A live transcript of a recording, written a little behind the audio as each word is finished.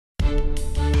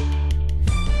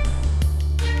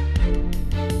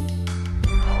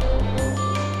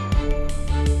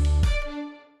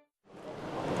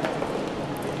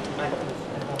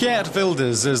Geert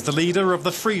Wilders is the leader of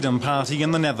the Freedom Party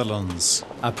in the Netherlands,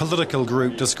 a political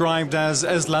group described as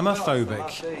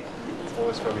Islamophobic.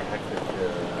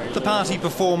 The party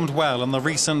performed well in the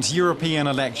recent European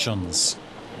elections.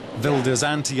 Wilders'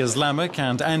 anti-Islamic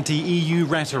and anti-EU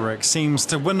rhetoric seems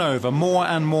to win over more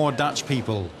and more Dutch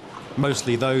people,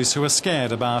 mostly those who are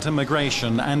scared about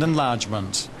immigration and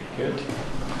enlargement.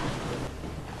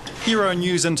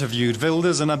 Euronews interviewed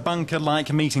Wilders in a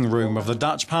bunker-like meeting room of the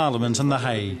Dutch Parliament in The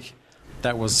Hague.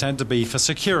 That was said to be for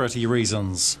security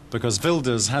reasons, because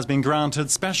Wilders has been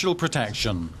granted special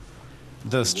protection.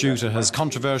 This due to his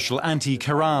controversial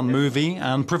anti-Koran movie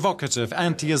and provocative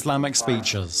anti-Islamic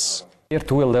speeches.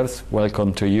 Geert Wilders,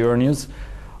 welcome to Euronews.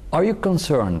 Are you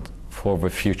concerned for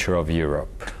the future of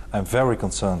Europe? I'm very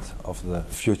concerned of the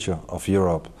future of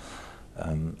Europe.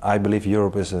 I believe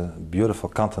Europe is a beautiful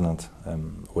continent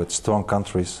with strong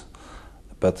countries,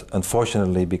 but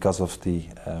unfortunately because of the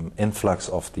influx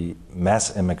of the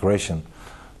mass immigration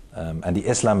and the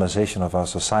Islamization of our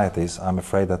societies, I'm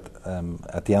afraid that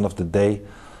at the end of the day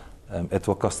it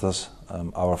will cost us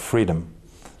our freedom.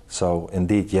 So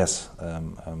indeed, yes,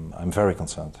 I'm very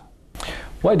concerned.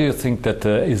 Why do you think that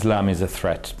Islam is a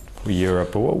threat for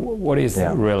Europe? What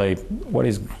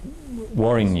is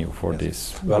worrying you for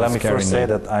this? Well, let me first say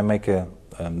that I make a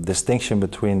distinction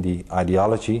between the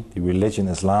ideology, the religion,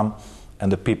 Islam,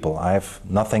 and the people. I have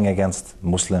nothing against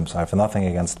Muslims, I have nothing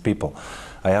against people.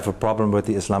 I have a problem with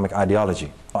the Islamic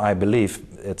ideology. I believe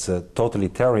it's a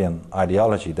totalitarian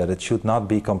ideology, that it should not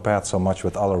be compared so much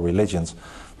with other religions,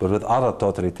 but with other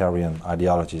totalitarian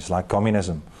ideologies like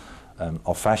communism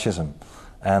or fascism.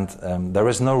 And there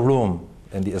is no room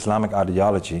in the Islamic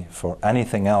ideology for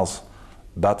anything else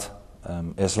but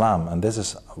Islam, and this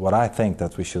is what I think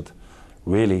that we should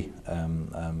really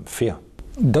fear.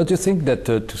 Don't you think that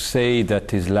to say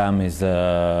that Islam is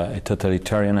a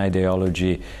totalitarian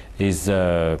ideology is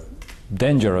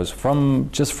dangerous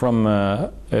just from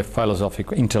a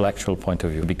philosophical, intellectual point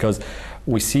of view? Because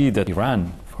we see that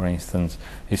Iran, for instance,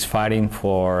 is fighting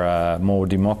for more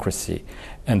democracy,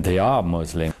 and they are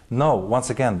Muslim. No,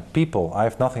 once again, people, I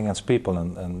have nothing against people,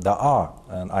 and there are,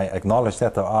 and I acknowledge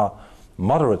that there are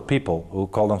moderate people who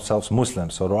call themselves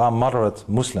Muslims, so there are moderate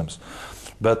Muslims.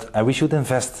 But we should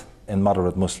invest in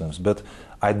moderate Muslims. But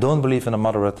I don't believe in a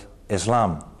moderate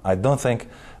Islam. I don't think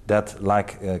that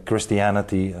like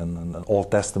Christianity and the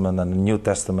Old Testament and the New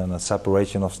Testament, a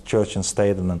separation of church and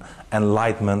state and an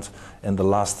enlightenment in the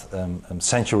last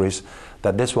centuries,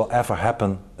 that this will ever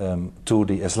happen to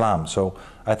the Islam. So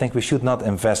I think we should not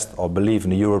invest or believe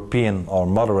in a European or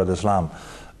moderate Islam.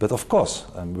 But of course,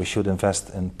 we should invest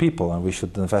in people and we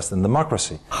should invest in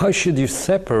democracy. How should you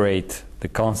separate the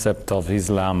concept of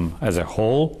Islam as a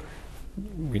whole,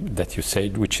 which you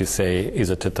say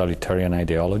is a totalitarian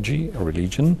ideology, a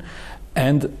religion,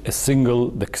 and the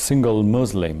single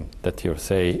Muslim that you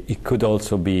say it could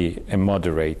also be a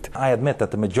moderate? I admit that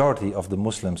the majority of the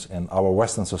Muslims in our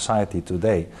Western society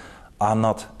today are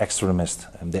not extremists,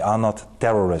 and they are not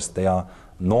terrorists. They are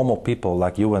normal people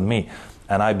like you and me,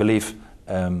 and I believe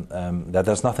that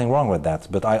there's nothing wrong with that.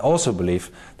 But I also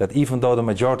believe that even though the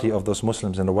majority of those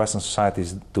Muslims in the Western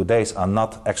societies today are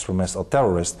not extremists or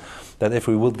terrorists, that if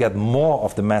we would get more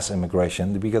of the mass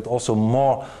immigration, we get also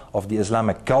more of the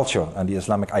Islamic culture and the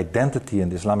Islamic identity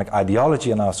and the Islamic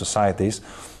ideology in our societies,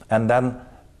 and then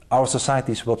our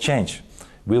societies will change.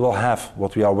 We will have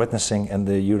what we are witnessing in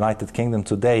the United Kingdom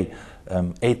today,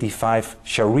 85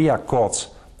 Sharia courts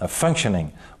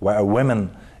functioning, where a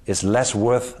woman is less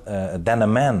worth than a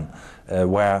man,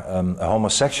 where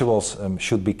homosexuals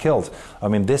should be killed. I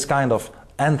mean, this kind of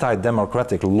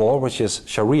anti-democratic law, which is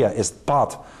Sharia, is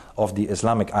part of the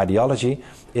Islamic ideology,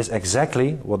 is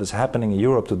exactly what is happening in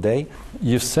Europe today.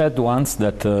 You said once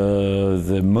that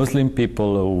the Muslim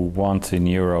people who want in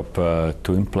Europe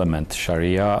to implement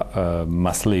Sharia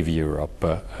must leave Europe.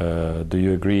 Do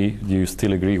you agree? Do you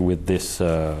still agree with this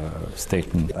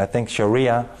statement? I think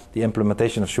Sharia, the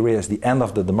implementation of Sharia, is the end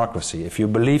of the democracy. If you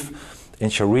believe in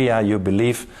Sharia, you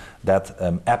believe that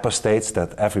apostates,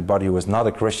 that everybody who is not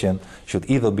a Christian should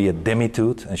either be a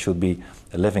demitude and should be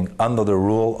living under the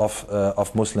rule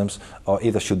of Muslims, or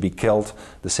either should be killed.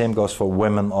 The same goes for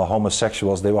women or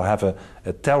homosexuals. They will have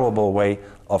a terrible way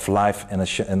of life in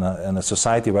a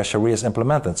society where Sharia is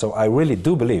implemented. So I really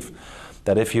do believe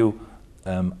that if you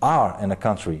are in a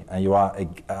country and you are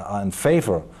in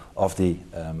favor of the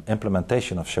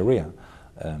implementation of Sharia,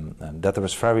 that there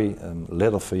is very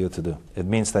little for you to do. It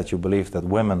means that you believe that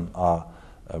women are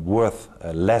worth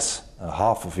less,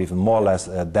 half of even more or less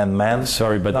than men.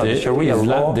 Sorry, but no, the Sharia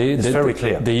law is very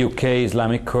clear. The UK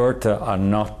Islamic court are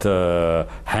not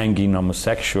hanging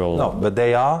homosexuals. No, but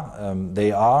they are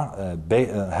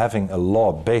having a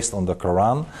law based on the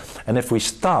Quran, and if we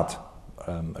start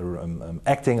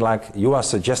acting like you are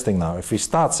suggesting now, if we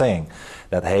start saying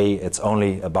that, hey, it's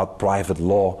only about private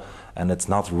law and it's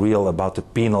not real about the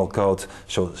penal code,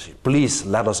 so please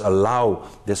let us allow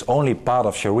this only part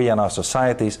of Sharia in our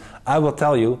societies, I will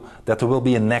tell you that there will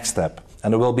be a next step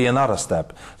and there will be another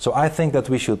step. So I think that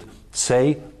we should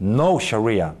say no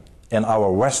Sharia in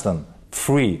our Western,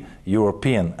 free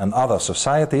European and other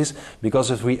societies,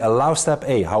 because if we allow step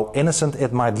A, how innocent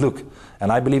it might look,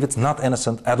 and I believe it's not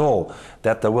innocent at all,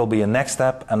 that there will be a next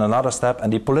step and another step,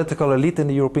 and the political elite in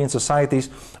the European societies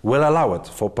will allow it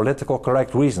for political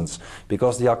correct reasons,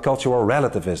 because they are cultural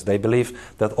relativists. They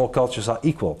believe that all cultures are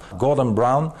equal. Gordon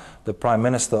Brown, the Prime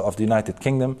Minister of the United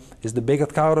Kingdom, is the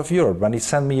biggest coward of Europe. When he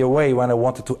sent me away when I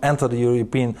wanted to enter the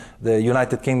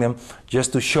United Kingdom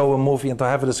just to show a movie and to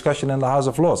have a discussion in the House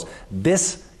of Lords.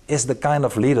 This is the kind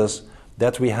of leaders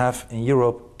that we have in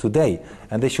Europe today,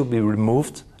 and they should be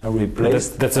removed and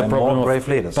replaced that's a by problem more brave of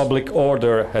leaders. Public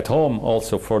order at home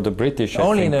also for the British.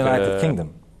 Only I think, in the United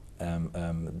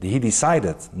Kingdom. He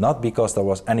decided, not because there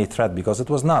was any threat, because it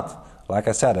was not. Like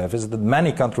I said, I visited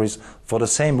many countries for the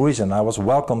same reason. I was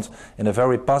welcomed in a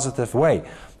very positive way.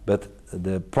 But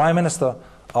the Prime Minister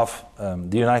of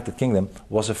the United Kingdom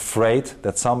was afraid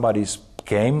that somebody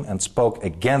came and spoke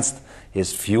against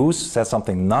his views, said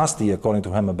something nasty according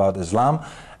to him about Islam,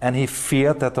 and he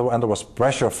feared that there was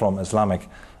pressure from Islamic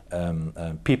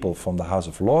people from the House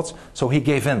of Lords, so he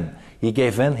gave in. He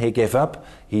gave in, he gave up,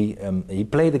 he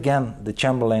played again the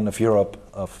Chamberlain of Europe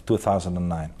of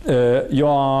 2009. You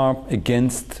are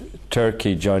against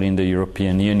Turkey joining the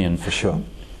European Union. For sure.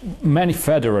 Many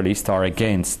federalists are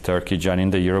against Turkey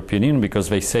joining the European Union because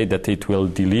they say that it will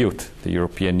dilute the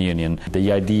European Union.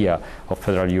 The idea of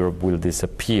federal Europe will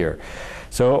disappear.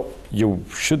 So you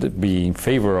should be in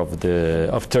favor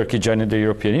of Turkey joining the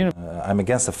European Union. I'm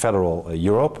against a federal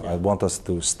Europe. I want us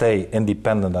to stay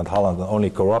independent and Holland and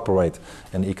only cooperate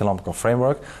in the economic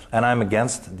framework. And I'm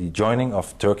against the joining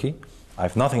of Turkey. I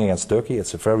have nothing against Turkey.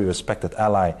 It's a very respected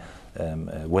ally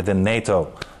within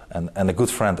NATO and a good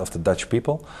friend of the Dutch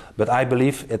people. But I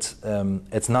believe it's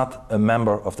not a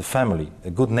member of the family. A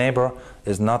good neighbor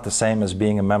is not the same as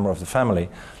being a member of the family.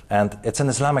 And it's an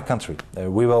Islamic country.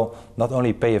 We will not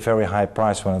only pay a very high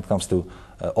price when it comes to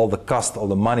all the cost, all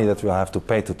the money that we'll have to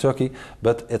pay to Turkey,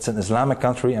 but it's an Islamic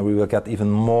country and we will get even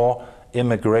more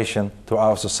immigration to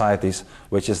our societies,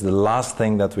 which is the last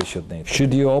thing that we should need.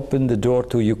 Should you open the door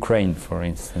to Ukraine, for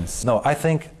instance? No, I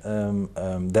think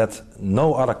that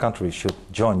no other country should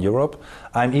join Europe.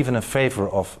 I'm even in favor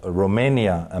of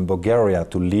Romania and Bulgaria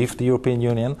to leave the European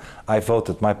Union.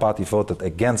 My party voted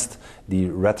against the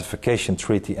ratification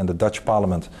treaty in the Dutch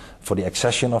parliament for the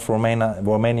accession of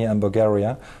Romania and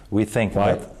Bulgaria. We think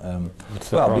Why?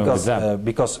 that,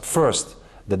 because first,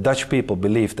 the Dutch people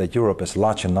believe that Europe is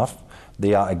large enough.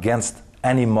 They are against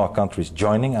any more countries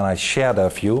joining, and I share their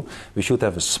view. We should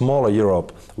have a smaller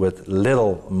Europe with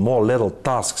more little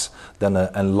tasks than an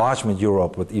enlargement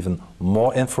Europe with even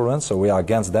more influence, so we are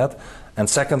against that. And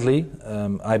secondly,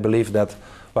 I believe that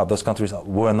those countries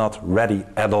were not ready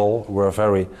at all, were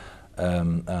very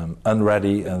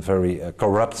unready and very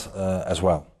corrupt as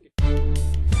well.